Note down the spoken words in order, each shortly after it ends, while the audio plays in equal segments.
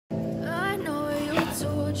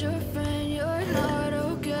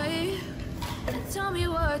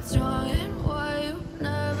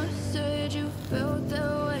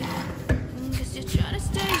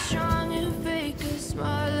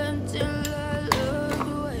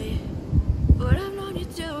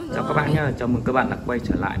các bạn nhé, chào mừng các bạn đã quay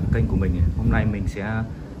trở lại với kênh của mình. Hôm nay mình sẽ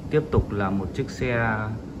tiếp tục làm một chiếc xe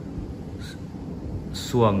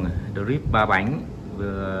xuồng Drift 3 bánh,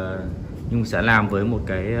 nhưng sẽ làm với một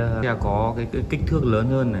cái xe có cái kích thước lớn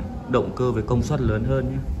hơn này, động cơ với công suất lớn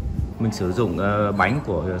hơn nhé. Mình sử dụng bánh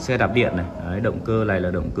của xe đạp điện này. Đấy, động cơ này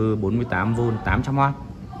là động cơ 48V 800W.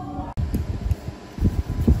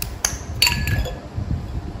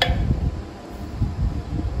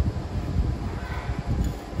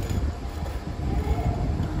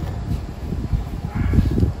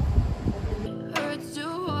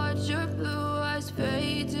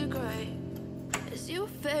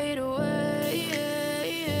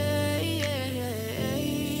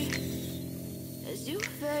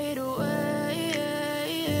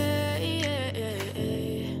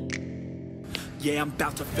 Yeah, I'm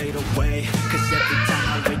about to fade away, cause every time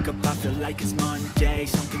I wake up I feel like it's Monday.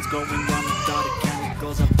 Something's going wrong with all the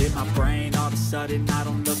chemicals up in my brain. All of a sudden I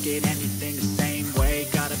don't look at anything the same way.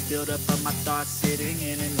 Got a build up of my thoughts sitting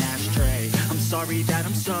in an ashtray. I'm sorry that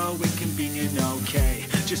I'm so inconvenient, okay.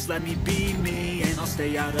 Just let me be me and I'll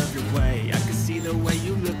stay out of your way. I can see the way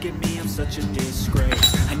you look at me, I'm such a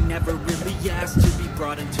disgrace. I never really asked to be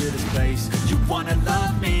brought into this place. You wanna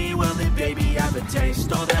love me? Well then baby I have a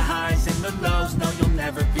taste. All the highs and the lows, no you'll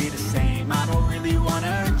never be the same. I don't really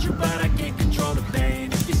wanna hurt you but I can't control the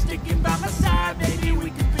pain. If you're sticking by my side, maybe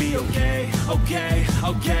we could be okay.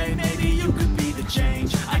 Okay, maybe you could be the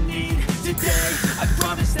change I need today. I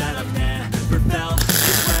promise that I've never felt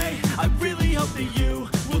this way. I really hope that you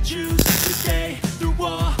will choose to stay through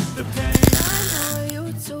all the pain. I know you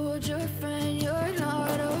told your friend you're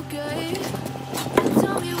not okay.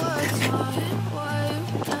 Tell me what's wrong and why you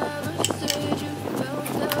never said you felt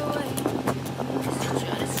that way. Still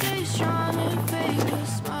trying to stay strong and fake a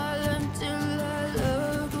smile until I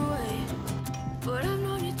look away. But I've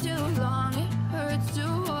known you too long, it hurts to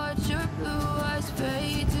watch your blue eyes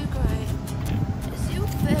fade to gray as you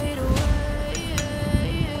fade away.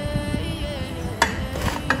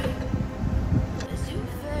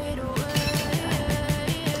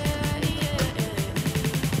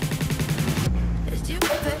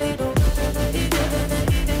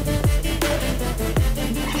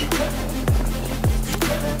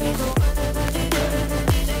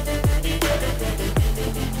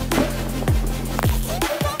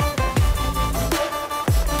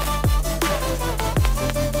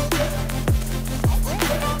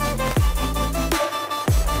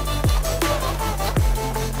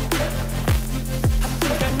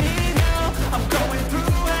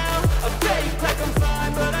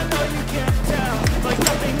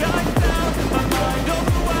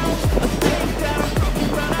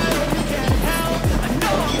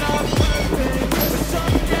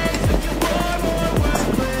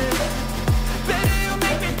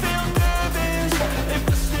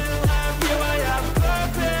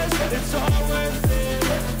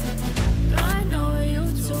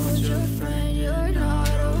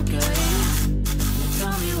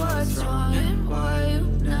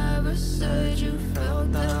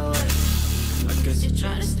 Trying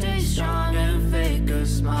to stay strong and fake a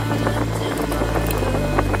smile until I look.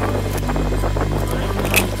 But I know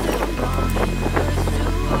you too long, it hurts to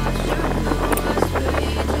watch your blue eyes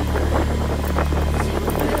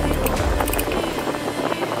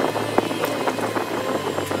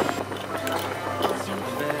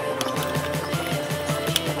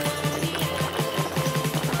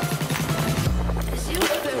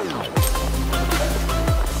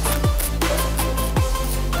to gray as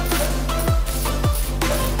you fade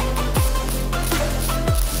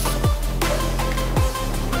away. As you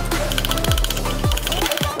fade away.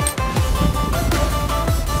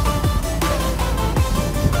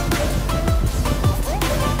 As you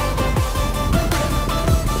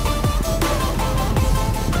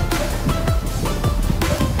fade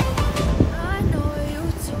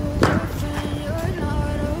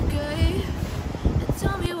away.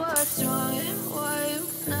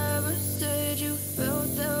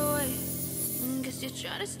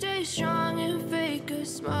 Try to stay strong and fake a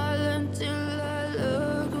smile until I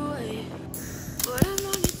look away. But I've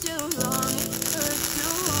known you too long, it hurts to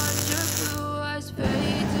watch your blue eyes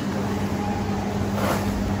fade to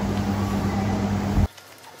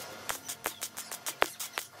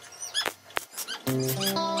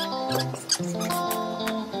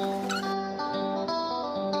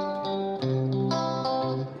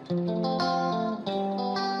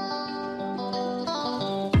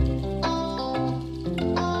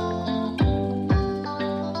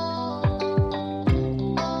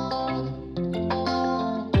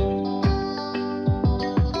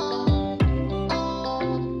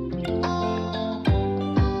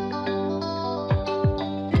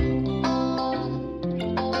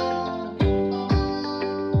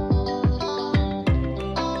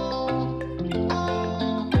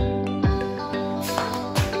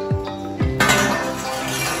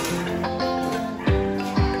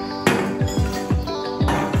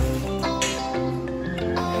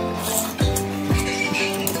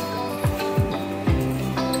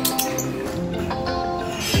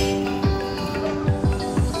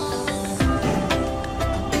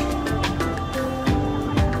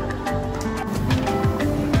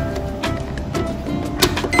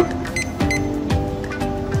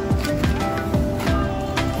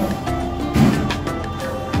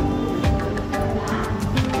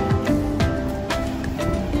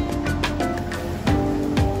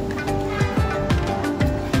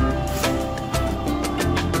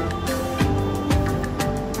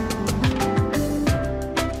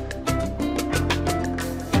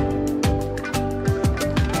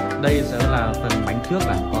Đây sẽ là phần bánh trước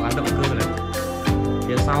này, có gắn động cơ này.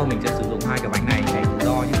 Phía sau mình sẽ sử dụng hai cái bánh này để tự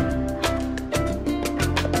do nhé.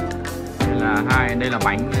 Đây là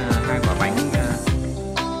bánh, hai quả bánh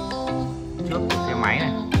trước của xe máy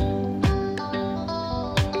này.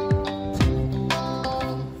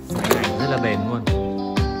 Bánh này rất là bền luôn.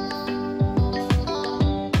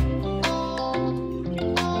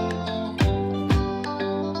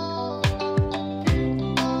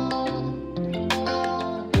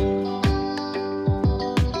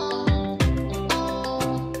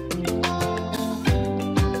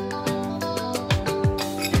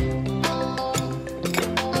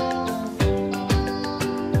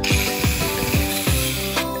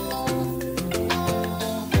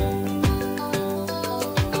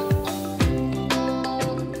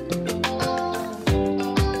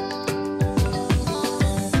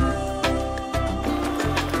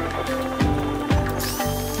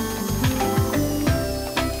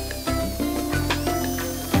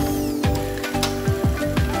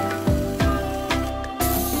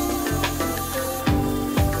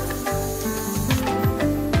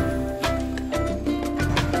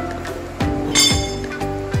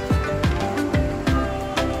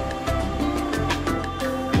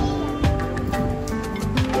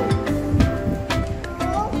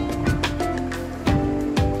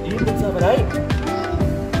 Vào đấy.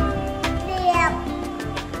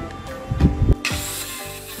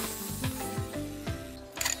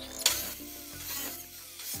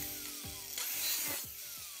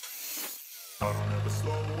 I don't ever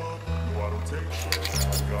slow up, no I don't take shit,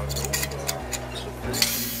 I got no love for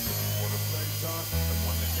faking. If you wanna play tough and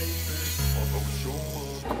wanna hate this, I'll always show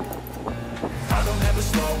up. I don't ever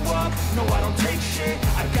slow up, no I don't take shit,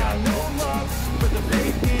 I got no love for the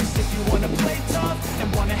fakeness. If you wanna play tough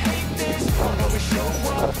and wanna hate this, I'll always show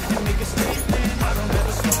up and make a statement. I don't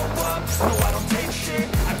ever slow up, no I don't take shit,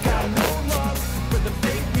 I got no love for the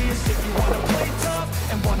fakeness. If you wanna play tough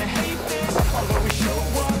and wanna hate this, I'll always show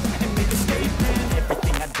up and make a statement.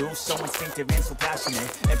 Everything I do so instinctive and so passionate,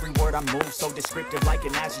 every word I move so descriptive like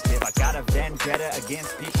an adjective. I got a vendetta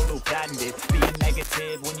against people who patented being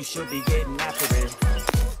negative when you should be getting after it.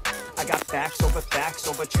 I got facts over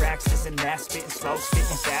tracks, this and that, spitting slow,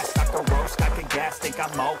 spitting fast, I can roast, I can gas, think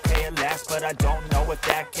I'm okay at last, but I don't know if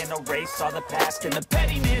that can erase all the past and the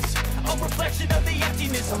pettiness, a reflection of the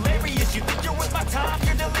emptiness, hilarious, you think you're worth my time,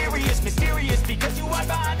 you're delirious, mysterious, because you hide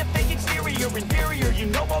behind a fake exterior, inferior, you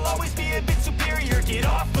know I'll always be a bit superior, get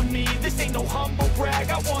off of me, this ain't no humble brag,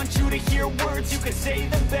 I want you to hear words, you can say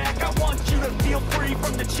them back, I want you to feel free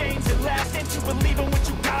from the chains at last, and to believe in what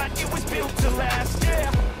you got, it was built to last, yeah.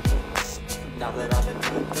 Now that I've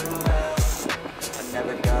been through hell, I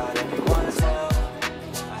never got anyone's help,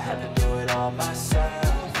 I had to do it all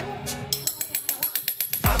myself.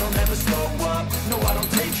 I don't ever slow up, no I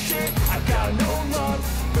don't take shit, I got no love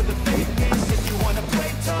for the fakeness. If you wanna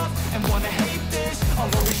play tough and wanna hate this,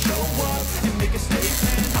 I'll always show up and make a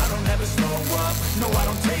statement. I don't ever slow up, no I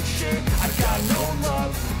don't take shit, I got no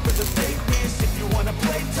love for the fakeness. If you wanna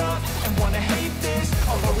play tough and wanna hate this,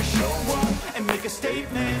 I'll always show up and make a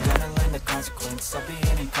statement. The consequence of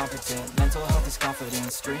being incompetent, mental health is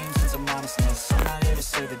confidence, dreams and some modestness. I'm not here to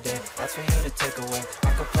save the day, that's for you to take away.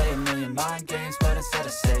 I could play a million mind games, but instead I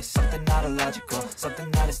say something not illogical,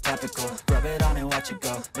 something that is topical. Rub it on and watch it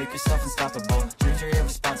go, make yourself unstoppable. Dreams are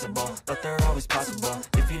irresponsible, but they're always possible.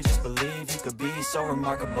 If you just believe, you could be so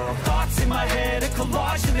remarkable. Thoughts in my head, a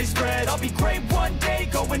collage and they spread. I'll be great one day,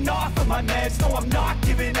 going off of my meds. No, I'm not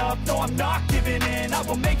giving up, no, I'm not giving in. I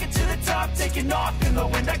will make it to the top, taking off in the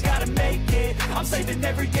wind. I gotta make it, I'm saving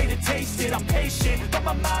every day to taste it. I'm patient, but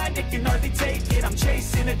my mind, it can hardly take it. I'm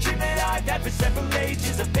chasing a dream that I've had for several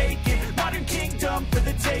ages, a vacant modern kingdom for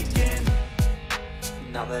the taking.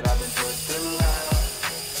 Now that I've been pushed through hell,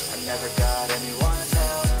 I never got anyone's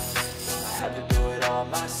help, I had to do it all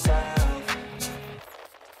myself.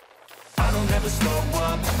 I don't ever slow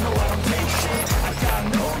up, no I don't take shit, I got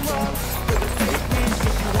no